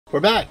We're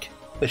back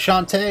with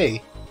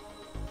Shantae.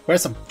 Wear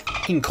some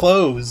fucking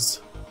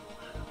clothes,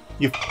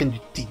 you fucking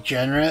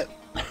degenerate.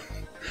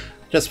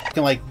 Just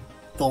fucking like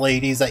the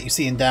ladies that you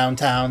see in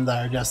downtown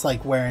that are just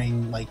like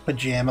wearing like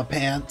pajama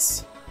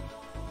pants.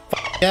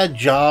 Yeah,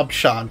 job,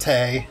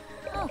 Shantae.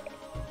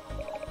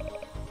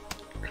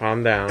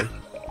 Calm down.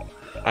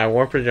 I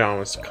wore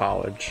pajamas to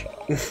college.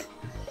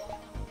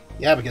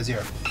 Yeah, because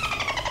you're...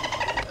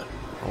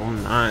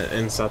 I'm not.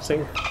 And stop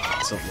saying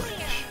so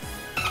much.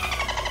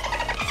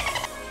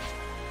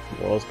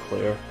 World's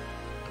clear.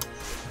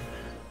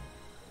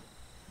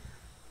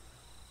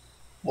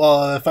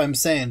 Well, if I'm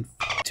saying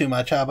too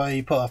much, how about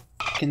you put a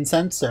fucking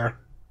censor?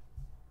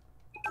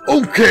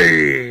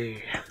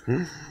 Okay!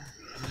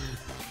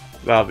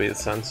 That'll be the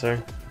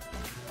censor.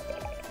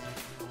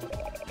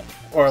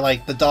 Or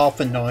like the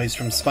dolphin noise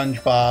from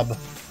SpongeBob.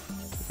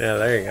 Yeah,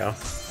 there you go.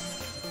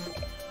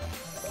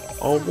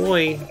 Oh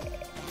boy.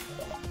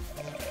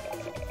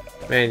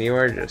 Man, you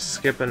are just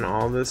skipping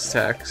all this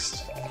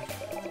text.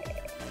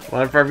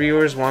 What if our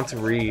viewers want to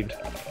read?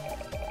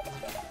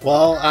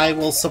 Well, I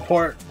will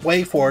support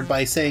WayForward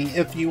by saying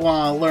if you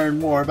want to learn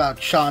more about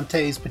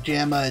Shantae's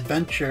pajama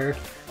adventure,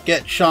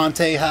 get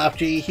Shantae Half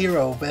G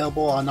Hero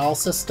available on all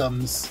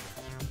systems.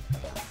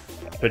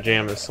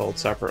 Pajamas sold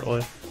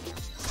separately.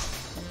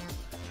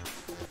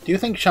 Do you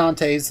think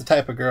Shantae's the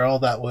type of girl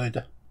that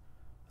would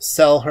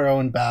sell her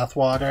own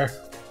bathwater?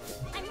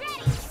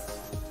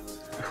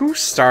 Who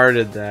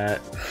started that?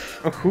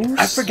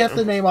 I forget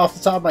the name off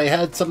the top of my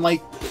head. Some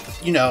like,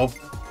 you know,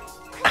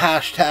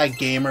 hashtag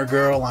gamer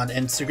girl on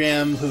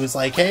Instagram who's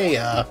like, hey,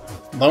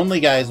 lonely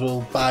guys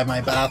will buy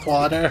my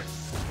bathwater.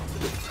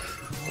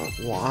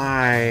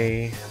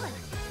 Why?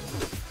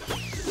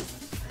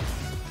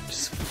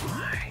 Just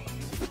why?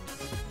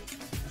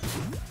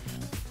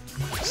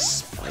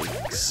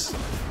 Spikes.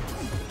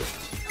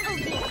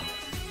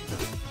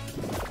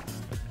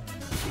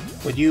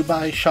 Would you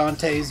buy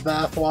Shantae's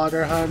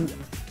bathwater, hun?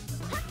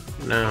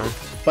 No.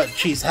 But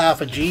she's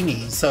half a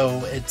genie,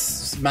 so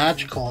it's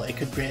magical. It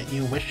could grant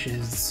you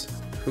wishes.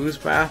 Whose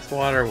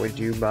bathwater would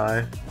you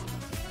buy?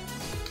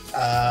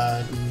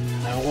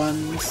 No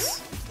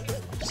one's.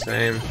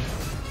 Same.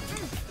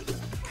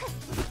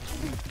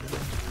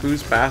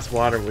 Whose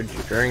bathwater would you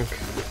drink?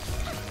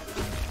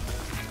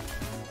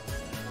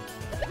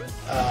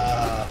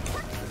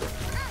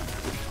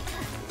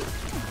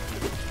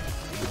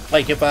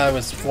 Like if I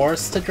was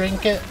forced to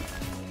drink it?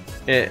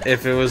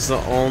 If it was the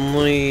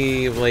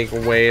only like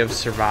way of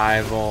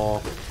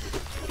survival,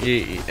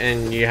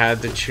 and you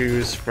had to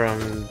choose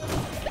from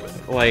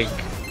like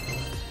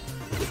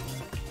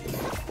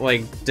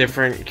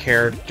different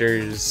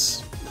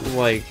characters,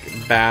 like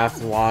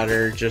bath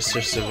water just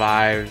to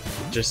survive,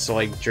 just to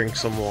like drink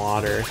some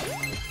water,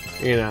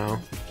 you know,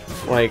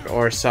 like,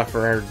 or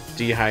suffer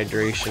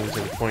dehydration to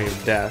the point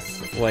of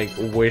death, like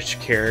which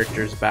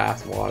character's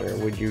bath water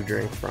would you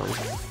drink from?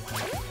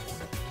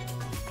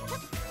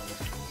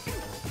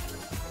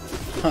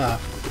 Huh.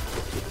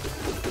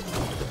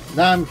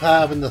 Now I'm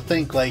having to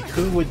think, like,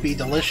 who would be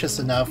delicious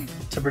enough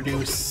to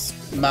produce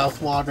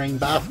mouth-watering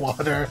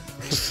bathwater?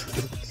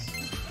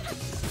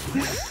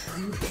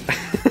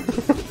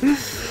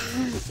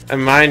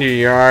 And mind you,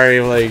 you're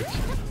already, like,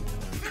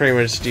 pretty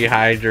much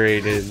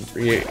dehydrated.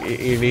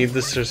 You need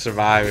this to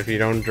survive. If you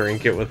don't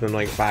drink it within,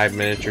 like, 5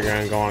 minutes, you're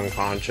gonna go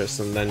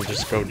unconscious and then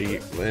just go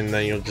deep, and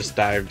then you'll just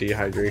die of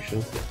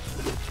dehydration.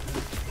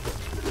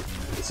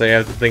 So you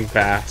have to think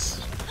fast.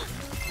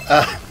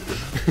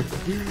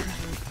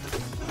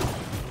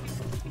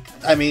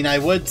 I mean, I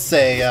would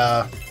say,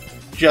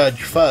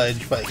 Judge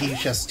Fudge, but he's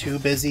just too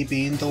busy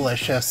being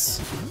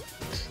delicious.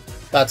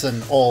 That's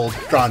an old,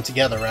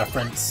 drawn-together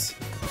reference.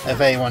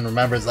 If anyone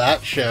remembers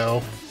that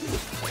show.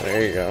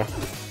 There you go.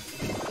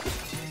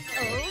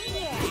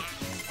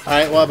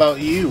 Alright, what about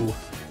you?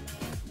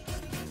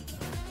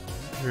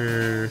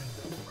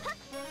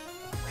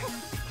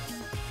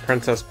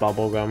 Princess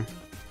Bubblegum.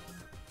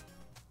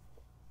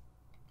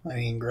 I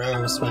mean,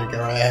 gross, but go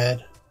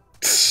ahead.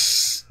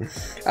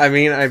 I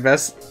mean, I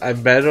bet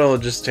it'll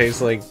just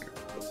taste like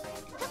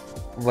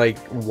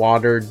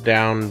watered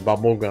down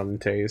bubblegum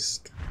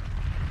taste.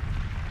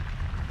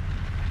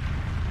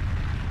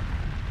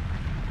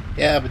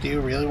 Yeah, but do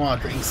you really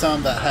want to drink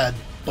some that had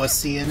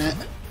pussy in it?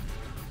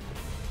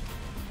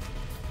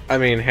 I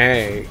mean,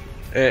 hey,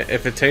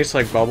 if it tastes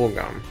like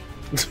bubblegum.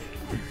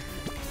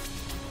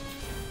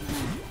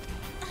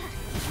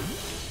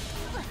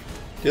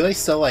 Do they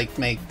still, like,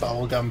 make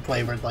bubblegum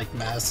flavored, like,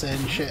 mess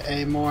and shit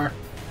anymore?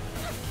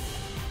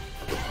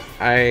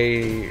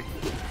 I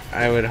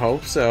would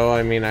hope so.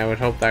 I mean, I would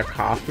hope that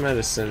cough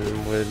medicine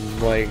would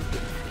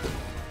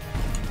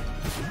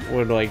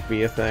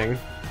be a thing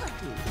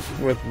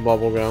with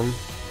bubblegum.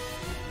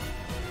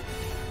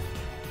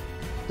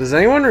 Does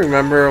anyone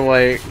remember,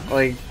 like,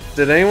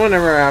 did anyone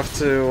ever have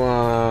to,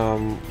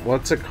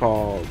 what's it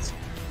called?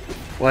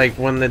 Like,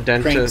 when the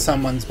dentist... Drink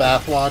someone's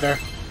bathwater?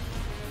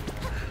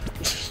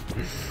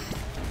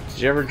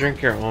 Did you ever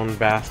drink your own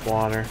bath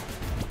water?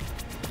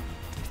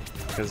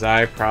 Because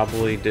I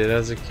probably did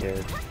as a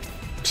kid.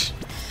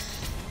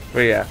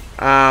 But yeah,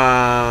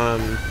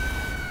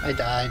 I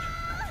died.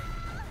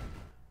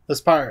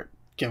 This part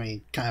gave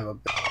me kind of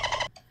a...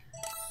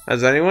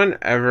 Has anyone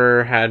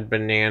ever had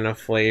banana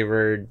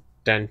flavored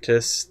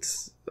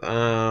dentists?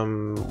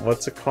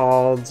 What's it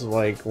called?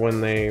 Like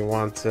when they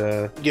want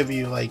to give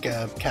you like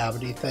a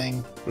cavity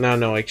thing? No,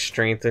 like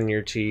strengthen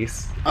your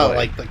teeth. Oh,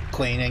 like the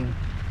cleaning?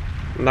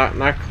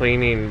 Not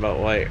cleaning, but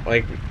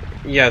like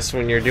yes,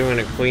 when you're doing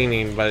a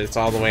cleaning, but it's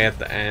all the way at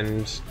the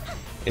end,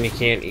 and you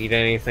can't eat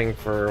anything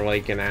for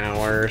like an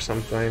hour or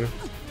something.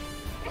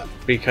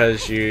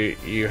 Because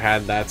you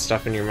had that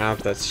stuff in your mouth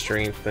that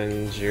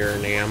strengthens your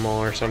enamel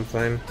or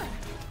something.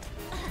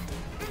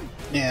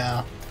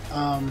 Yeah.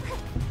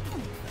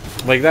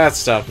 Like that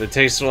stuff. It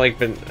tasted like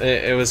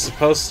it was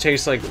supposed to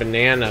taste like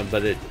banana,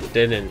 but it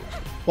didn't.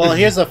 Well,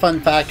 here's a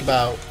fun fact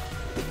about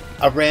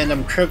a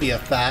random trivia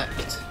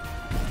fact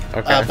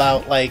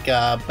about like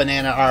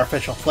banana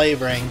artificial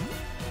flavoring.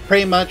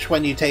 Pretty much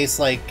when you taste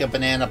like a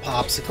banana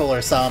popsicle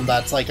or something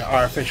that's like an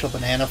artificial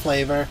banana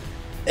flavor,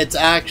 it's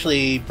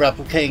actually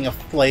replicating a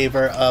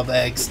flavor of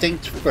an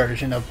extinct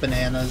version of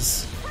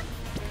bananas.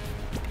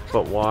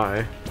 But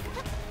why?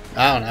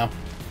 I don't know.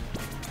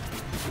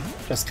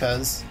 Just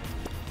cause.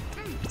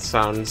 It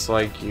sounds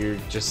like you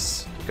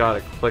just got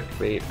a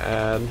clickbait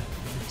ad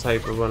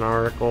type of an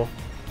article.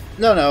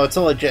 No, it's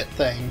a legit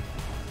thing.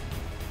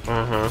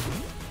 Uh-huh.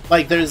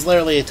 Like, there's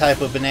literally a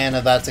type of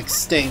banana that's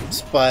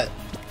extinct, but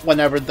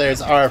whenever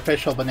there's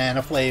artificial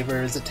banana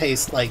flavors, it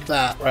tastes like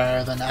that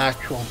rather than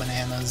actual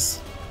bananas.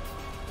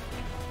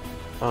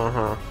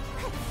 Uh-huh.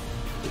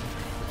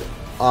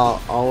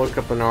 I'll look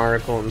up an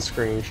article and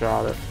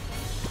screenshot it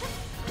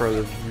for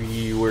the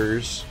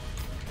viewers,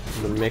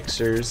 the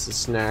mixers, the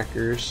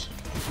snackers.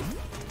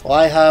 Well,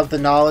 I have the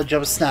knowledge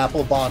of a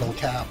Snapple bottle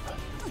cap.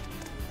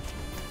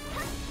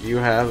 You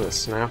have a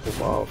Snapple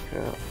bottle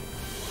cap.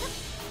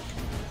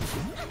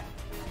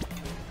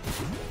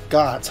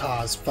 God, it's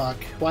hot as fuck.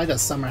 Why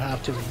does summer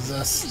have to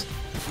exist?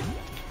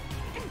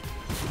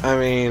 I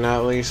mean,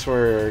 at least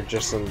we're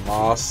just in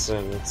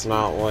Boston. It's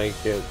not like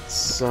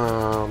it's,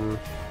 what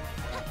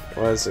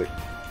is it?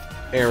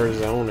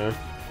 Arizona.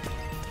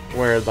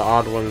 Where the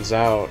odd ones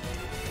out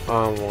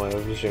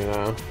lives, you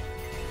know.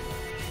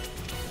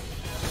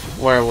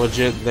 Where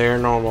legit their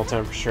normal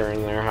temperature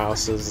in their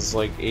houses is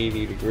like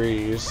 80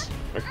 degrees,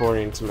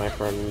 according to my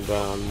friend,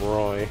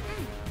 Roy.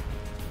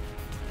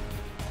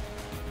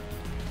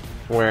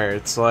 Where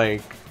it's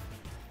like...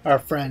 Our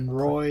friend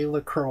Roy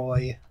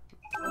LaCroix.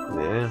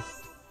 Yeah.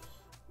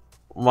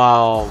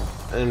 While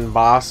in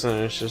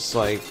Boston, it's just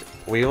like,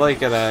 we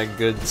like it at a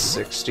good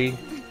 60,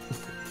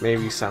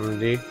 maybe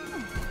 70.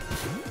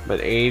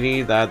 But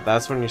 80,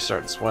 that's when you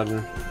start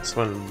sweating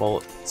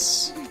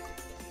bullets.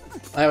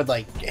 I would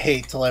like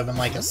hate to live in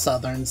like a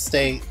southern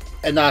state,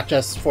 and not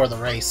just for the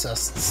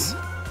racists,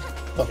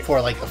 but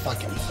for like the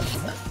fucking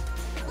heat.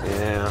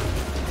 Yeah.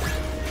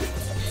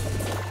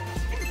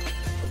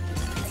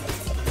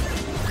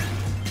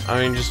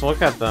 I mean, just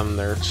look at them,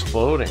 they're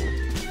exploding.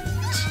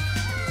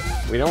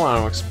 We don't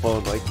want to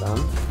explode like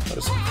them.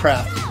 Those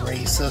crafty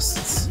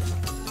racists.